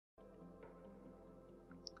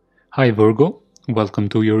Hi Virgo, welcome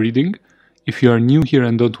to your reading. If you are new here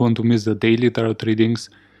and don't want to miss the daily tarot readings,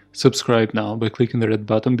 subscribe now by clicking the red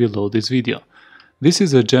button below this video. This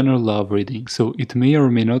is a general love reading, so it may or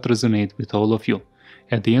may not resonate with all of you.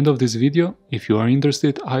 At the end of this video, if you are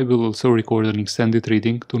interested, I will also record an extended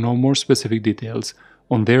reading to know more specific details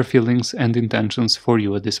on their feelings and intentions for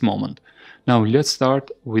you at this moment. Now let's start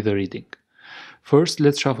with the reading. First,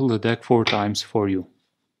 let's shuffle the deck 4 times for you.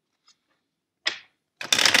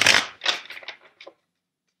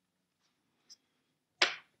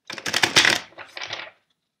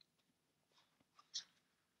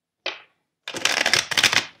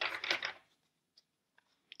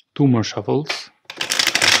 Two more shuffles.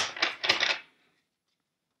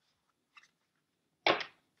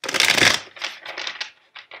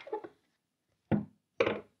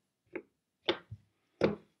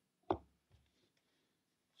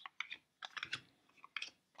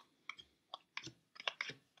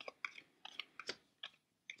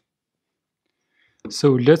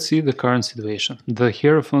 So let's see the current situation. The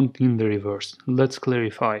Hierophant in the reverse. Let's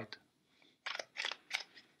clarify it.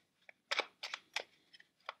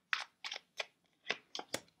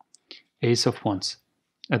 Ace of Wands.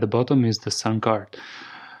 At the bottom is the Sun card.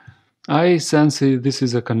 I sense this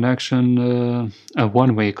is a connection, a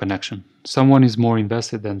one-way connection. Someone is more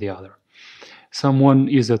invested than the other. Someone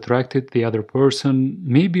is attracted, the other person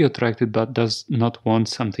may be attracted but does not want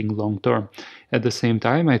something long-term. At the same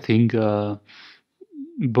time, I think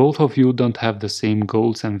both of you don't have the same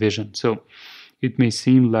goals and vision. So it may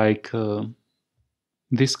seem like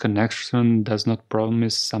this connection does not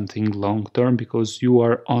promise something long-term because you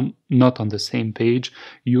are not on the same page,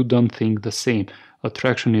 you don't think the same.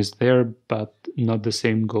 Attraction is there, but not the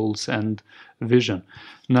same goals and vision.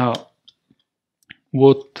 Now,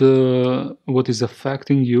 what is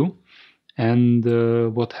affecting you and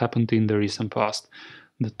what happened in the recent past?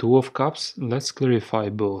 The Two of Cups, let's clarify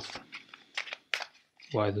both.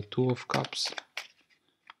 Why the Two of Cups?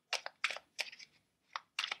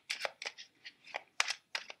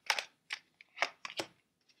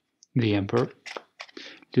 The Emperor.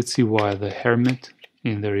 Let's see why the Hermit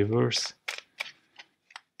in the reverse.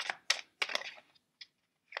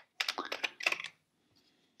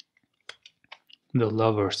 The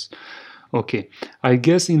Lovers. Okay, I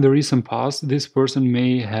guess in the recent past this person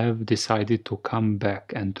may have decided to come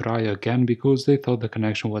back and try again because they thought the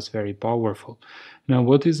connection was very powerful. Now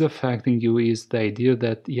what is affecting you is the idea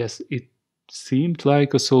that yes, it seemed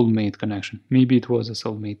like a soulmate connection. Maybe it was a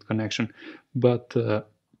soulmate connection, but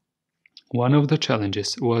one of the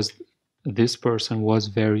challenges was this person was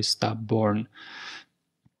very stubborn.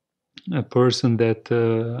 A person that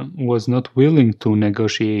was not willing to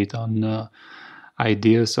negotiate on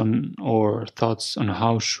ideas on or thoughts on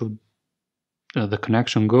how should the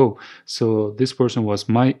connection go. So this person was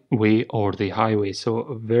my way or the highway. So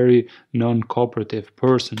a very non-cooperative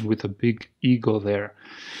person with a big ego there.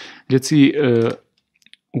 Let's see.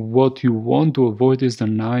 What you want to avoid is the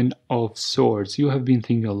Nine of Swords. You have been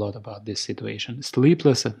thinking a lot about this situation.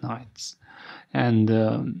 Sleepless at nights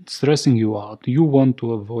and stressing you out. You want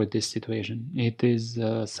to avoid this situation. It is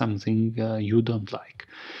something you don't like.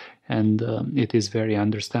 And it is very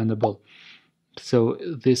understandable. So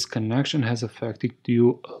this connection has affected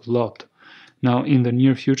you a lot. Now in the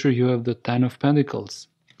near future you have the Ten of Pentacles.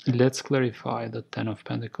 Let's clarify the Ten of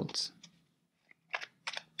Pentacles.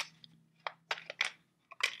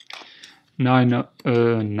 Nine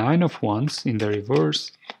of Wands in the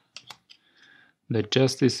reverse. The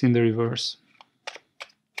Justice in the reverse.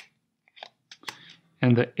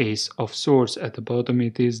 And the Ace of Swords. At the bottom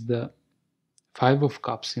it is the Five of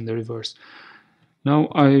Cups in the reverse. Now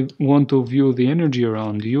I want to view the energy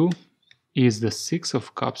around you. Is the Six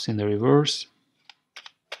of Cups in the reverse.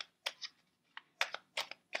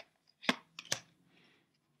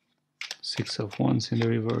 Six of Wands in the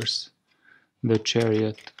reverse. The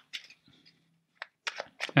Chariot.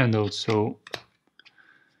 And also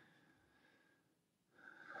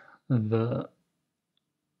the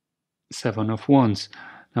Seven of Wands.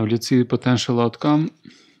 Now let's see the potential outcome.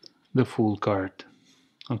 The Fool card.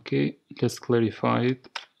 Okay, let's clarify it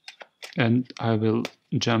and I will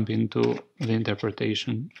jump into the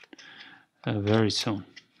interpretation very soon.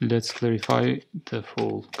 Let's clarify the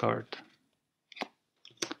Fool card.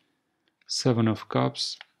 Seven of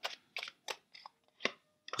Cups,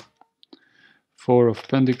 Four of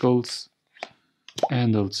Pentacles,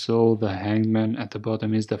 and also the Hangman. At the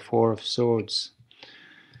bottom is the Four of Swords.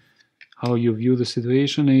 How you view the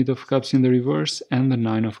situation, Eight of Cups in the reverse, and the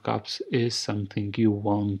Nine of Cups is something you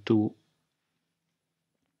want to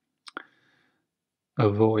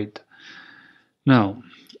avoid. Now,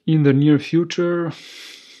 in the near future,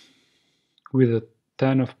 with a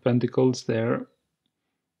 10 of Pentacles there.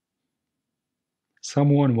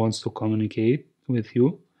 Someone wants to communicate with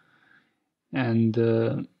you,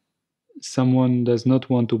 and someone does not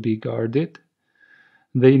want to be guarded.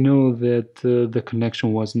 They know that the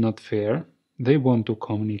connection was not fair. They want to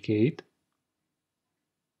communicate.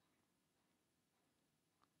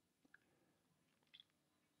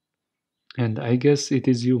 And I guess it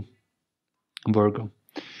is you, Virgo.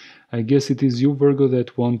 I guess it is you, Virgo,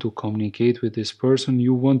 that want to communicate with this person.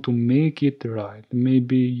 You want to make it right.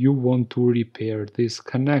 Maybe you want to repair this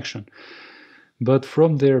connection. But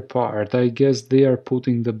from their part, I guess they are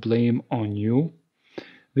putting the blame on you.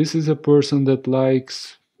 This is a person that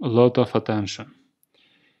likes a lot of attention.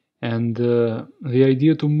 And the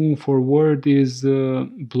idea to move forward is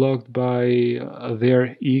blocked by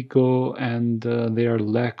their ego and their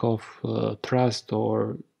lack of trust,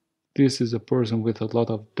 or this is a person with a lot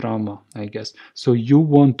of drama, I guess. So you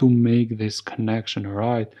want to make this connection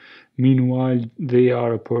right. Meanwhile, they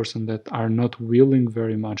are a person that are not willing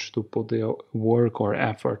very much to put the work or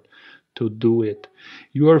effort to do it.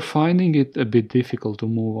 You are finding it a bit difficult to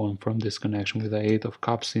move on from this connection with the Eight of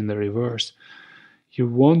Cups in the reverse. You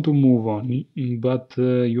want to move on, but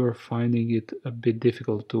you're finding it a bit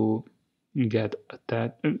difficult to get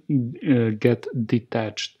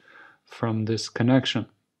detached from this connection.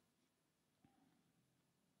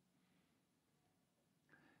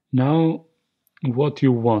 Now, what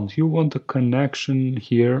you want a connection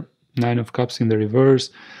here, Nine of Cups in the reverse,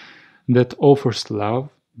 that offers love,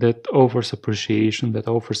 that offers appreciation, that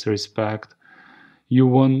offers respect. You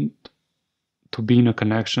want to be in a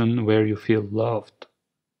connection where you feel loved.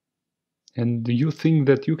 And you think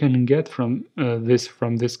that you can get from this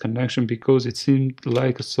connection because it seemed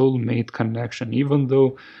like a soulmate connection, even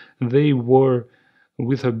though they were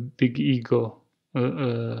with a big ego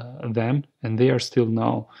then, and they are still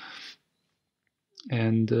now.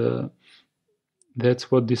 And that's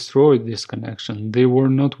what destroyed this connection. They were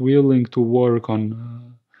not willing to work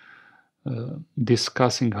on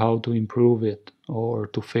discussing how to improve it or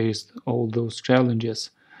to face all those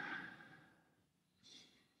challenges.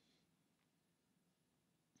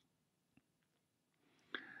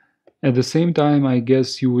 At the same time, I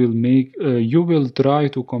guess you will try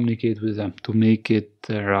to communicate with them to make it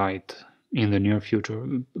right in the near future.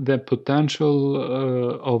 The potential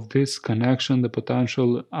of this connection, the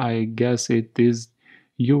potential, I guess it is,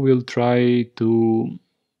 you will try to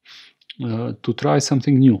try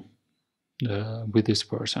something new with this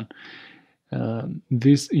person.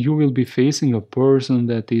 You will be facing a person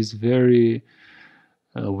that is very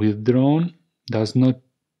withdrawn, does not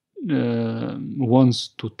wants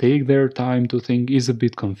to take their time to think, is a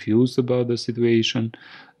bit confused about the situation,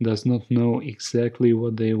 does not know exactly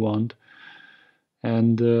what they want,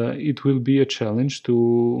 and it will be a challenge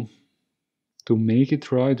to make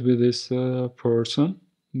it right with this person,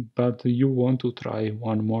 but you want to try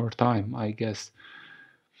one more time, I guess.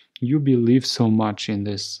 You believe so much in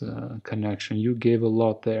this connection, you gave a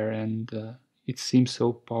lot there, and it seems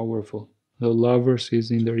so powerful. The Lovers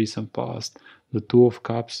is in the recent past. The Two of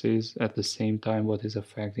Cups is at the same time what is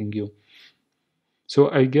affecting you. So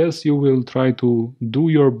I guess you will try to do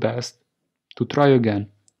your best to try again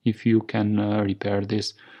if you can repair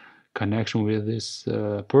this connection with this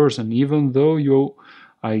person, even though you,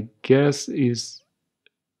 I guess, is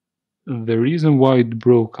the reason why it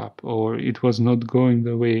broke up or it was not going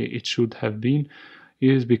the way it should have been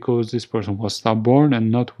is because this person was stubborn and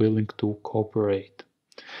not willing to cooperate.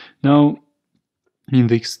 Now, in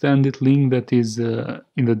the extended link that is in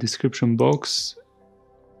the description box,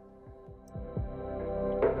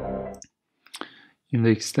 in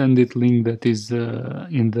the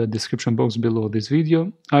description box below this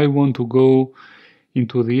video, I want to go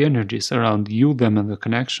into the energies around you, them, and the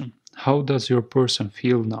connection. How does your person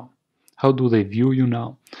feel now? How do they view you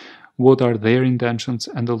now? What are their intentions?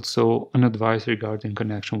 And also an advice regarding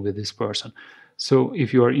connection with this person. So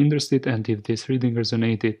if you are interested and if this reading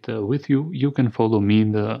resonated with you, you can follow me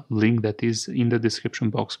in the link that is in the description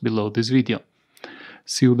box below this video.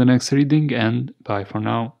 See you in the next reading, and bye for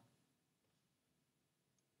now.